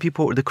one thing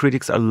the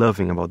critics are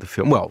loving about the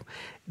film, well,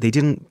 they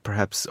didn't,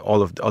 perhaps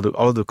all of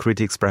the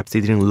critics, perhaps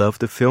they didn't love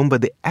the film,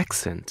 but the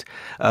accent,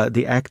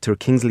 the actor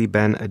Kingsley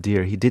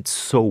Ben-Adir, he did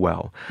so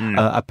well.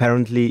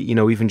 Apparently,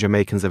 even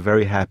Jamaicans are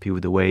very happy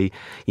with the way,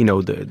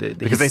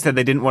 because they said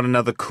they didn't want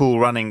another Cool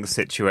Running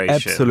situation.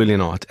 Absolutely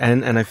not,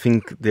 and I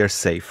think they're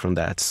safe from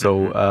that.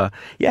 So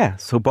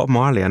so Bob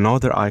Marley,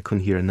 another icon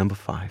here, number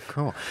 5.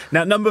 Cool.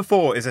 Now, number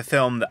 4 is a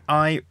film that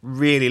I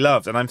really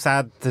loved, and I'm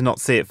sad to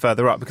not see it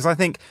further up because I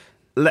think,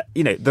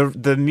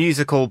 the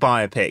musical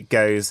biopic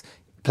goes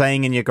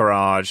playing in your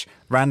garage,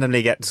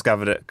 randomly get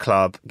discovered at a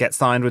club, get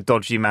signed with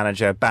dodgy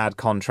manager, bad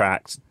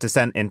contract,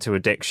 descent into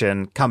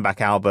addiction, comeback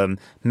album,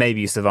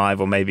 maybe you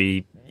survive or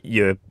maybe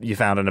you're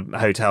found in a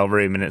hotel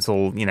room and it's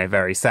all,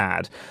 very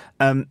sad.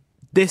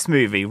 This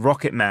movie,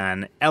 Rocket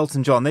Man,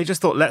 Elton John, they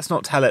just thought, let's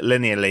not tell it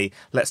linearly,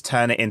 let's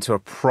turn it into a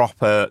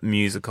proper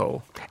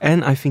musical.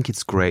 And I think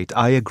it's great.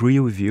 I agree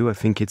with you. I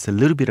think it's a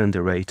little bit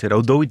underrated,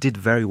 although it did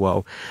very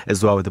well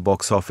as well at the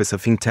box office. I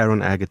think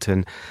Taron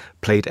Egerton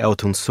played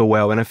Elton so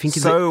well, and I think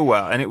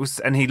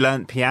and he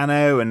learnt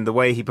piano, and the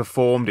way he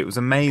performed, it was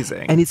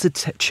amazing. And it's a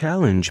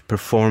challenge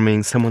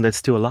performing someone that's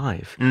still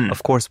alive.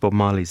 Of course, Bob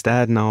Marley's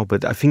dead now,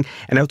 but I think,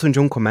 and Elton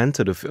John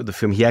commented on the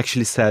film. He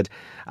actually said,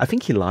 I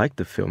think he liked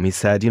the film. He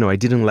said, I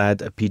didn't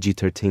let a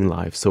PG-13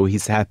 live, so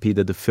he's happy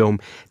that the film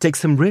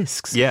takes some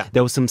risks. Yeah,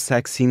 there was some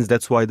sex scenes.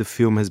 That's why the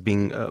film has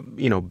been,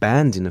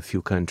 banned in a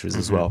few countries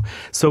as well.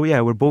 So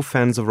yeah, we're both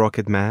fans of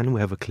Rocket Man. We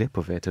have a clip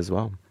of it as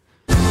well.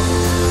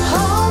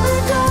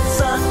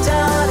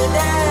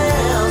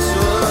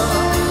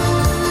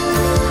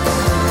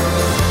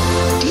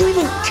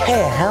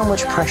 Care how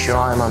much pressure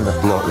I'm under?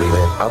 Not really.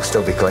 I'll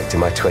still be collecting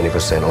my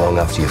 20% long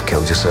after you've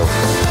killed yourself.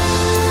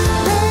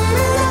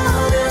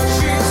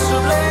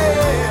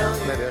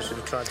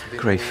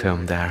 Great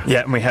film there.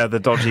 Yeah, and we heard the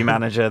dodgy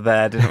manager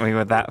there, didn't we,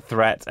 with that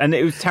threat. And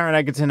it was Taron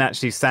Egerton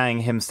actually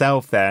sang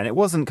himself there, and it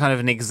wasn't kind of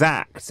an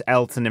exact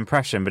Elton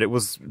impression, but it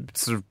was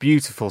sort of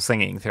beautiful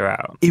singing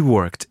throughout. It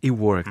worked.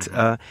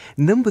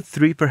 Number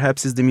 3,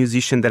 perhaps, is the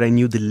musician that I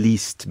knew the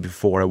least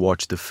before I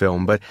watched the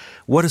film, but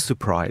what a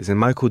surprise. And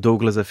Michael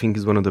Douglas, I think,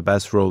 is one of the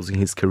best roles in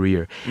his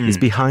career. He's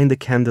Behind the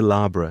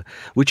Candelabra,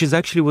 which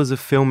was a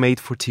film made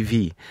for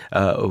TV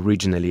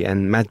originally,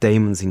 and Matt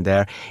Damon's in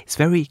there. It's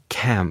very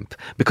camp,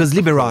 because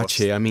Liberace,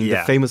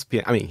 the famous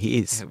piano, he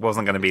is. It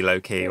wasn't going to be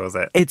low-key, was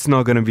it? It's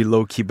not going to be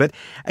low-key, but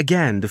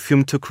again, the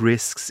film took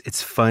risks. It's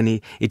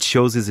funny. It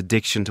shows his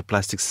addiction to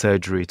plastic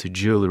surgery, to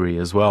jewelry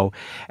as well.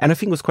 And I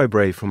think it was quite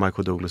brave for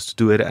Michael Douglas to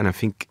do it, and I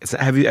think,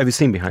 have you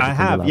seen Behind the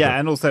Candelabra? I have, yeah,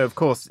 and also, of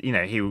course,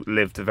 he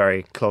lived a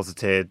very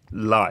closeted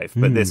life,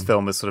 but this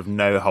film is sort of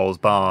no holds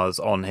bars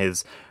on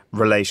his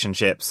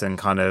relationships and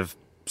kind of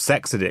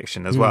sex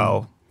addiction as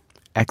well.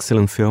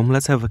 Excellent film.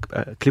 Let's have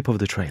a clip of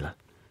the trailer.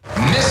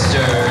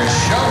 Mr.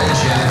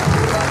 Showmanship,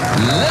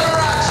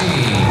 Liberace.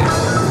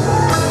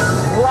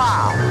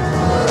 Wow!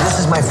 This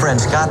is my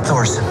friend Scott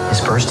Thorson. His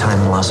first time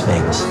in Las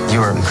Vegas. You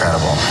were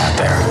incredible out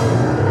there.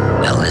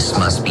 Well, this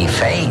must be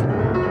fate.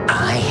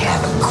 I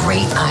have a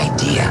great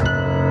idea.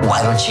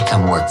 Why don't you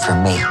come work for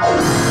me?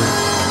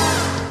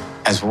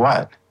 As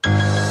what?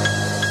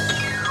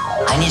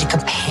 I need a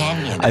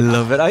companion. I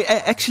love it. It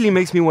actually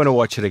makes me want to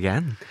watch it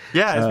again.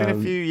 Yeah, it's been a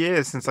few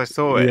years since I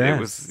saw it. Yeah. It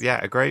was,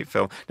 a great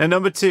film. Now,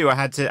 number 2, I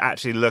had to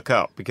actually look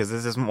up because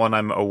this isn't one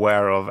I'm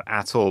aware of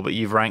at all, but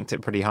you've ranked it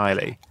pretty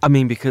highly.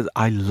 Because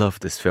I love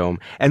this film.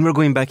 And we're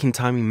going back in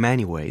time in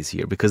many ways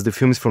here because the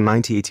film is from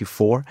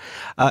 1984.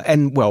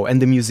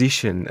 And the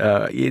musician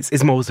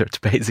is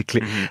Mozart,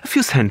 basically, a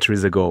few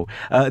centuries ago.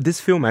 This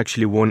film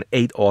actually won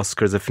 8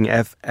 Oscars. I think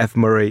F.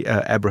 Murray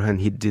Abraham,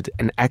 he did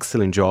an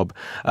excellent job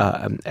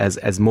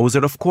as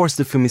Mozart. Of course,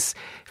 the film is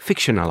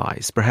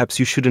fictionalized. Perhaps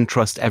you shouldn't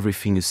trust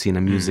everything you see in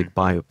a music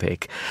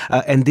biopic.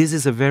 And this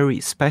is a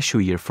very special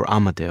year for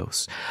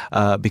Amadeus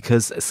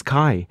because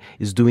Sky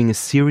is doing a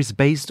series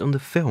based on the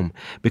film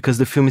because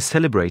the film is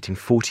celebrating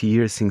 40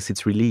 years since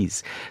its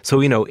release.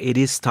 So, it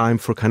is time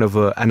for kind of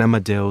an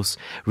Amadeus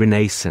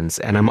renaissance,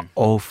 and I'm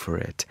all for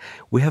it.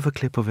 We have a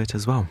clip of it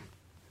as well.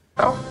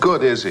 How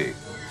good is he,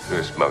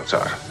 this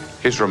Mozart?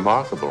 He's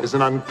remarkable. He's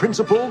an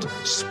unprincipled,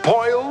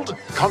 spoiled,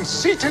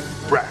 conceited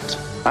brat.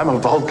 I'm a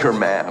vulgar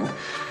man.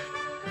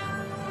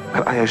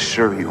 But I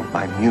assure you,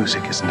 my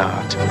music is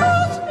not.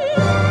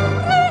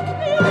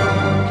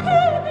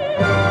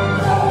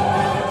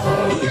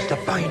 He is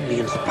divinely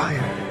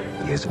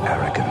inspired. is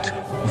arrogant,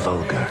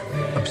 vulgar,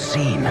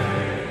 obscene.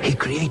 He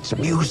creates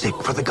music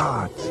for the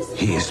gods.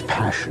 He is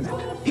passionate.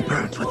 He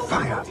burns with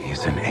fire. He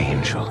is an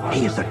angel.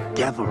 He is a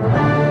devil.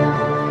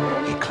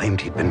 He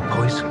claimed he'd been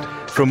poisoned.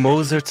 From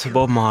Mozart to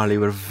Bob Marley,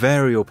 we're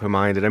very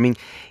open-minded. I mean,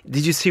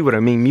 did you see what I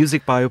mean?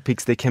 Music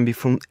biopics, they can be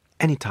from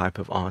any type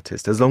of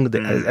artist, as long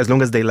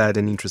as they led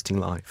an interesting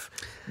life.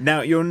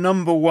 Now, your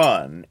number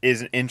one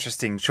is an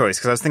interesting choice,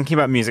 because I was thinking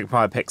about music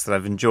biopics that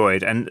I've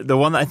enjoyed, and the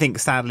one that I think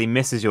sadly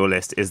misses your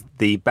list is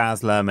the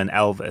Baz Luhrmann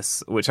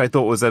Elvis, which I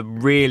thought was a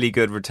really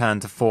good return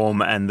to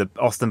form, and the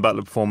Austin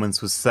Butler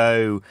performance was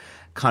so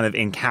kind of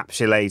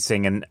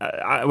encapsulating. And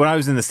when I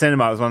was in the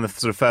cinema, it was one of the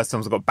sort of first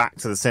times I got back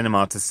to the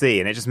cinema to see,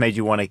 and it just made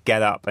you want to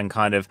get up and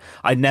kind of...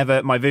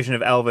 my vision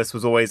of Elvis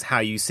was always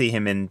how you see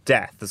him in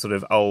death, the sort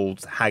of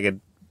old,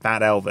 haggard,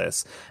 bad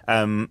Elvis,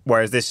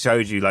 whereas this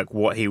showed you like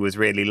what he was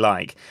really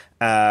like,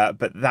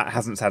 but that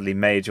hasn't sadly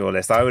made your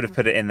list. I would have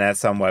put it in there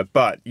somewhere,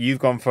 but you've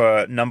gone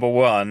for number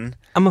one.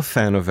 I'm a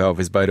fan of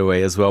Elvis, by the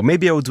way, as well.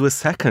 Maybe I will do a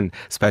second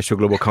special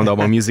Global Countdown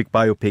on music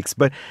biopics,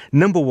 but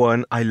number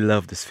one, I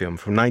love this film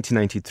from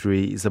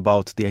 1993. It's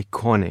about the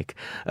iconic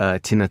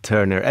Tina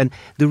Turner, and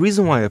the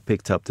reason why I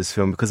picked up this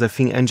film, because I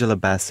think Angela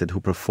Bassett, who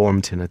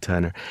performed Tina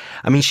Turner,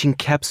 I mean, she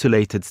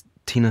encapsulated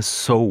Tina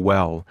so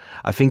well.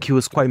 I think it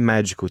was quite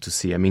magical to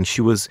see. I mean,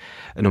 she was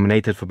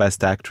nominated for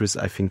Best Actress.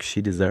 I think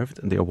she deserved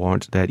the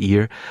award that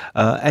year.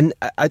 And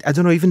I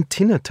don't know, even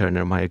Tina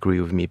Turner might agree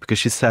with me, because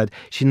she said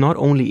she not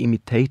only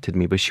imitated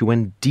me, but she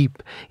went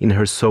deep in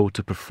her soul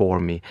to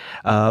perform me.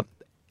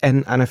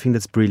 And I think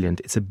that's brilliant.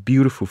 It's a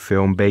beautiful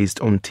film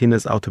based on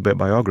Tina's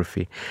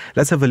autobiography.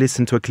 Let's have a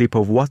listen to a clip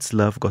of What's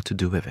Love Got to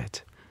Do With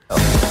It. Not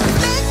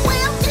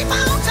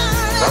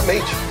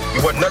me.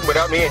 You wasn't nothing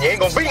without me, and you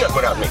ain't gonna be nothing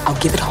without me.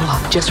 I'll give it all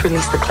up. Just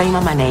release the claim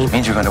on my name.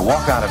 Means you're going to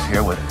walk out of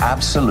here with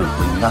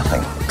absolutely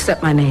nothing.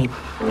 Except my name.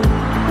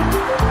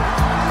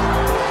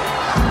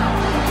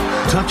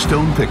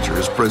 Touchstone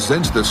Pictures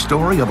presents the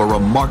story of a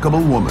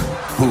remarkable woman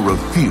who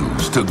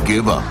refused to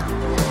give up.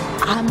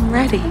 I'm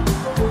ready.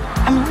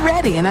 I'm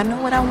ready, and I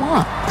know what I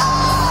want.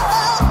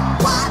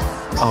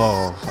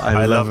 Oh,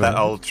 I love that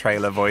old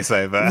trailer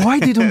voiceover. Why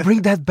they don't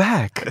bring that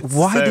back?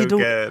 Why so they don't?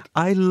 Good.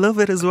 I love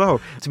it as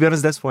well. To be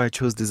honest, that's why I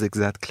chose this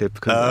exact clip,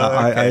 because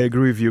I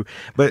agree with you.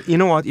 But you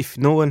know what? If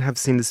no one have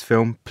seen this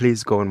film,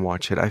 please go and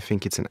watch it. I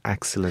think it's an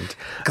excellent.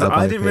 Because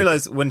I didn't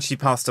realize when she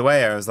passed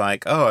away, I was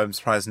like, oh, I'm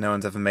surprised no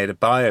one's ever made a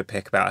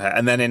biopic about her.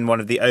 And then in one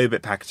of the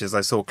Obit packages,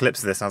 I saw clips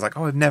of this, and I was like,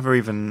 oh, I've never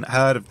even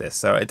heard of this.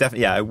 So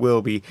I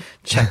will be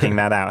checking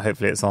that out.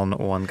 Hopefully, it's on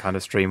one kind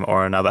of stream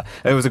or another.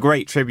 It was a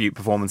great tribute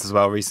performance as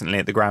well recently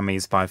at the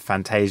Grammys by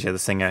Fantasia, the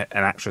singer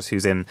and actress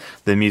who's in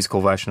the musical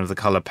version of The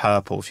Colour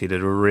Purple. She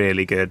did a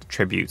really good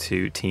tribute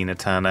to Tina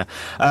Turner.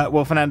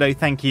 Well, Fernando,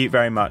 thank you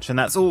very much. And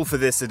that's all for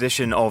this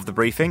edition of The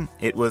Briefing.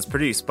 It was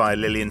produced by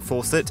Lillian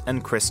Fawcett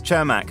and Chris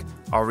Chermak.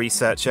 Our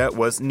researcher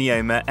was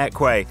Neoma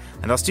Ekwe,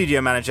 and our studio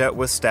manager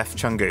was Steph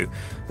Chungu.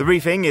 The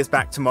Briefing is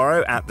back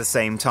tomorrow at the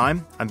same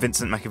time. I'm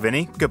Vincent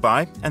McAviney.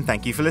 Goodbye, and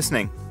thank you for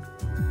listening.